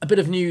bit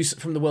of news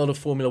from the world of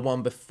Formula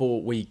 1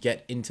 before we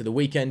get into the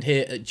weekend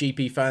here at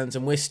GP Fans,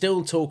 and we're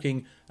still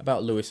talking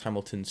about Lewis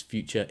Hamilton's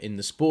future in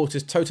the sport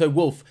as Toto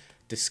Wolff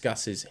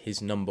discusses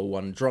his number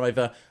one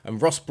driver,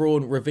 and Ross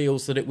Brawn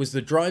reveals that it was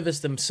the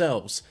drivers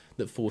themselves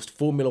that forced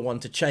Formula 1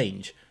 to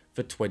change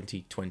for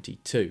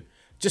 2022.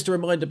 Just a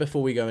reminder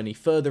before we go any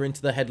further into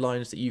the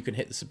headlines that you can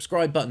hit the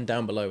subscribe button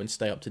down below and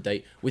stay up to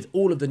date with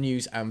all of the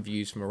news and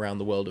views from around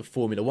the world of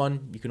Formula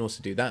 1. You can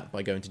also do that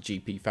by going to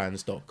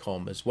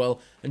gpfans.com as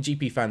well, and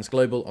GP Fans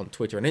Global on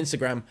Twitter and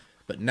Instagram.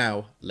 But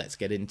now, let's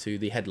get into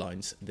the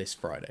headlines this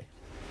Friday.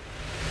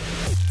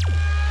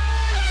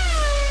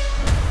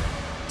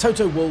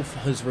 Toto Wolff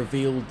has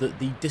revealed that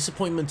the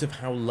disappointment of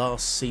how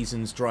last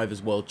season's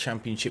Drivers' World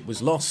Championship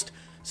was lost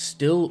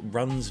still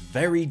runs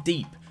very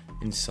deep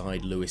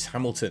inside Lewis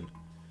Hamilton.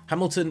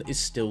 Hamilton is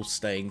still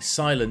staying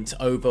silent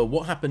over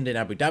what happened in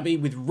Abu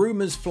Dhabi, with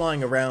rumours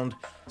flying around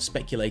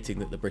speculating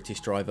that the British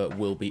driver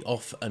will be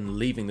off and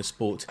leaving the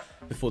sport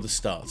before the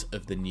start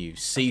of the new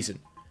season.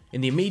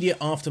 In the immediate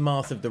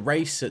aftermath of the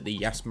race at the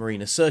Yas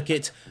Marina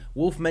circuit,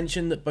 Wolff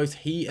mentioned that both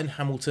he and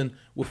Hamilton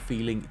were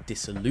feeling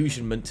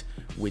disillusionment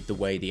with the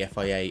way the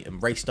FIA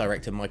and race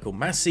director Michael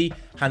Masi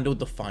handled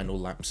the final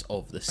laps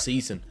of the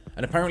season,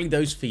 and apparently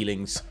those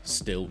feelings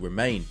still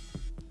remain.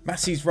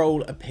 Masi's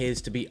role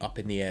appears to be up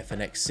in the air for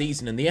next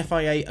season, and the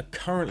FIA are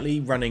currently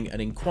running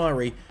an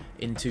inquiry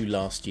into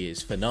last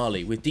year's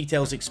finale, with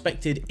details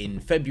expected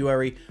in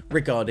February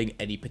regarding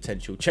any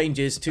potential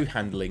changes to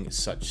handling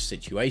such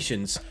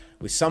situations,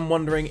 with some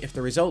wondering if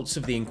the results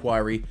of the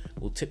inquiry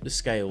will tip the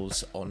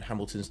scales on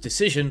Hamilton's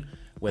decision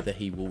whether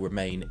he will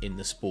remain in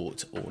the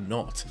sport or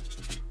not.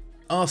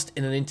 Asked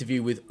in an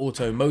interview with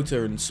Auto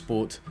Motor and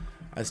Sport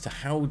as to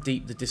how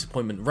deep the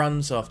disappointment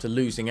runs after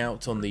losing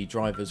out on the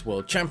Drivers'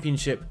 World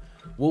Championship,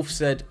 Wolff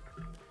said,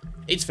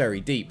 "It's very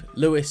deep.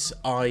 Lewis,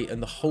 I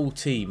and the whole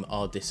team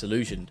are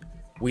disillusioned.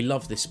 We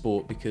love this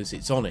sport because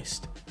it's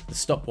honest. The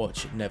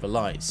stopwatch never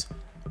lies.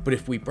 But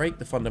if we break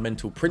the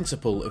fundamental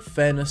principle of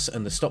fairness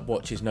and the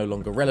stopwatch is no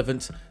longer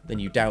relevant, then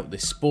you doubt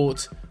this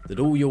sport, that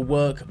all your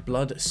work,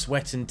 blood,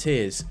 sweat and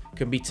tears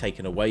can be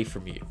taken away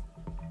from you.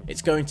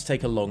 It's going to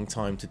take a long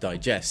time to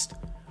digest.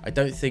 I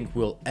don't think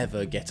we'll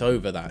ever get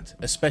over that,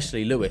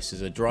 especially Lewis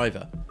as a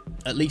driver.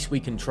 At least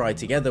we can try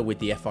together with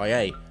the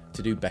FIA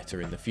to do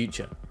better in the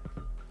future.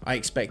 I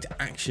expect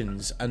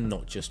actions and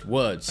not just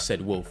words,"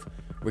 said Wolff,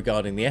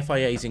 regarding the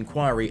FIA's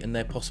inquiry and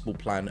their possible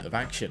plan of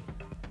action.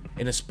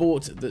 "In a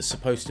sport that's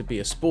supposed to be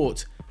a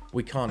sport,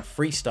 we can't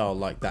freestyle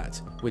like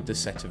that with the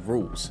set of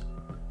rules.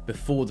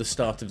 Before the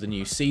start of the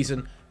new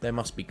season, there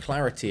must be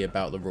clarity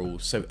about the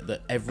rules so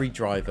that every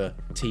driver,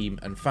 team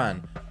and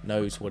fan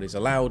knows what is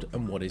allowed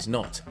and what is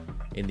not.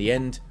 In the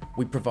end,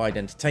 we provide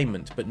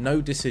entertainment, but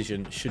no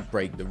decision should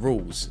break the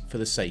rules for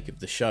the sake of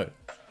the show."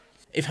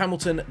 If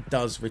Hamilton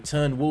does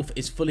return, Wolff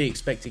is fully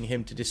expecting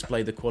him to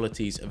display the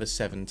qualities of a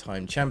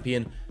 7-time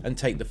champion and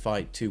take the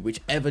fight to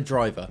whichever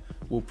driver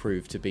will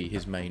prove to be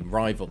his main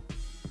rival.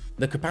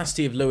 "The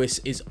capacity of Lewis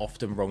is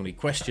often wrongly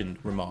questioned,"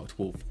 remarked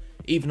Wolff.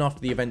 Even after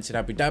the events in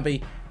Abu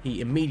Dhabi,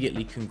 he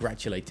immediately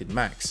congratulated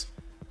Max.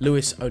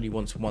 "Lewis only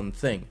wants one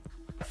thing: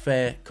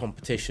 fair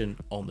competition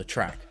on the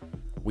track.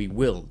 We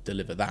will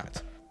deliver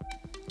that."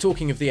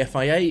 Talking of the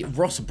FIA,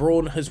 Ross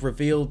Brawn has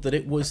revealed that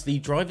it was the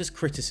drivers'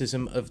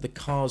 criticism of the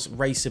car's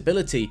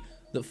raceability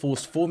that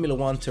forced Formula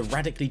 1 to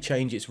radically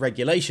change its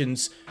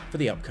regulations for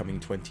the upcoming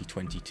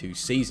 2022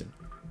 season.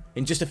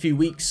 In just a few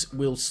weeks,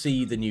 we'll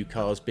see the new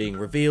cars being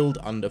revealed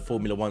under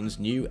Formula 1's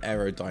new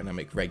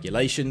aerodynamic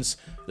regulations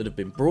that have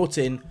been brought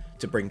in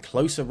to bring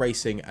closer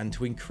racing and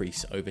to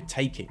increase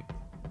overtaking.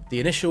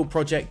 The initial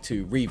project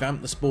to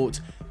revamp the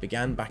sport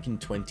began back in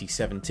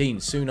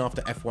 2017, soon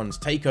after F1's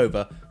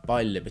takeover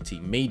by Liberty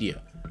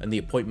Media and the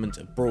appointment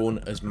of Brawn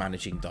as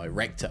managing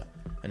director,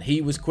 and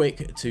he was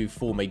quick to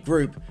form a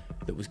group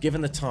that was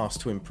given the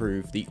task to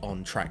improve the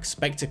on-track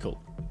spectacle.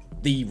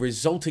 The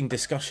resulting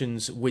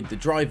discussions with the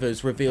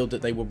drivers revealed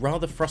that they were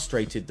rather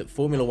frustrated that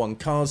Formula 1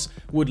 cars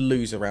would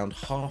lose around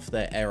half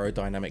their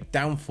aerodynamic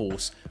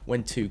downforce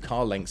when 2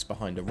 car lengths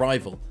behind a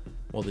rival,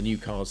 while the new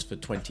cars for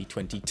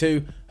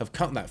 2022 have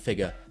cut that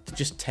figure to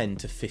just 10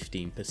 to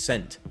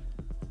 15%.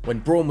 When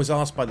Brawn was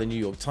asked by the New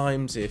York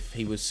Times if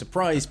he was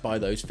surprised by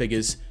those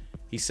figures,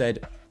 he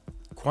said,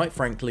 "Quite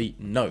frankly,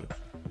 no.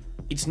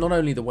 It's not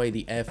only the way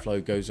the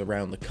airflow goes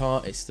around the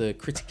car, it's the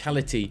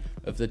criticality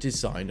of the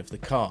design of the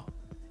car.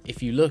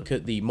 If you look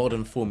at the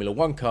modern Formula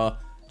 1 car,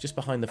 just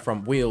behind the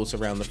front wheels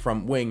around the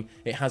front wing,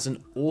 it has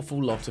an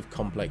awful lot of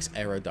complex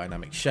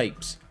aerodynamic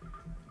shapes.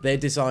 They're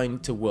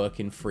designed to work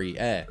in free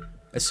air.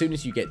 As soon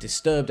as you get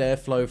disturbed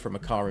airflow from a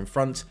car in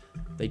front,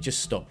 they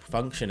just stop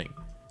functioning.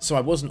 So I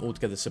wasn't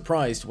altogether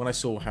surprised when I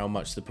saw how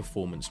much the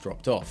performance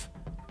dropped off."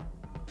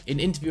 In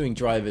interviewing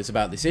drivers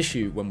about this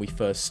issue when we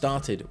first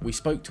started, we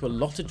spoke to a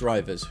lot of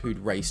drivers who'd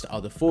raced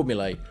other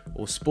Formulae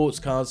or sports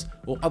cars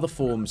or other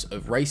forms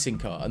of racing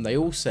car, and they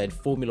all said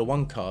Formula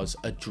 1 cars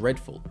are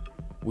dreadful.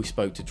 We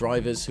spoke to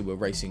drivers who were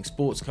racing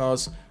sports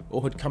cars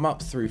or had come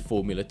up through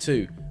Formula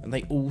 2, and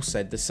they all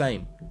said the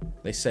same.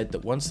 They said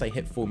that once they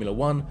hit Formula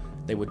 1,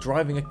 they were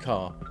driving a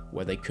car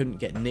where they couldn't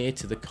get near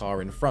to the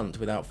car in front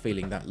without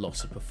feeling that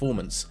loss of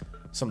performance,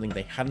 something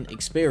they hadn't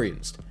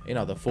experienced in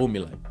other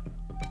formulae.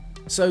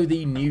 So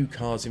the new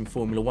cars in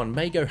Formula 1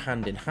 may go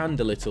hand in hand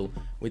a little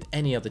with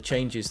any other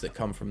changes that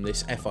come from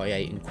this FIA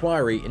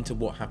inquiry into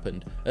what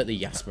happened at the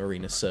Yas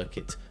Marina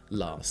circuit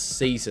last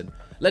season.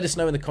 Let us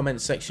know in the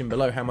comments section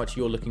below how much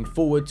you're looking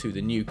forward to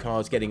the new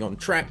cars getting on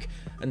track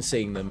and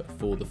seeing them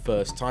for the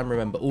first time.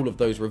 Remember, all of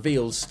those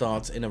reveals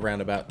start in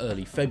around about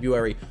early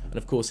February, and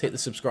of course hit the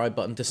subscribe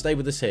button to stay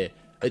with us here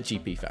at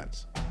GP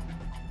Fans.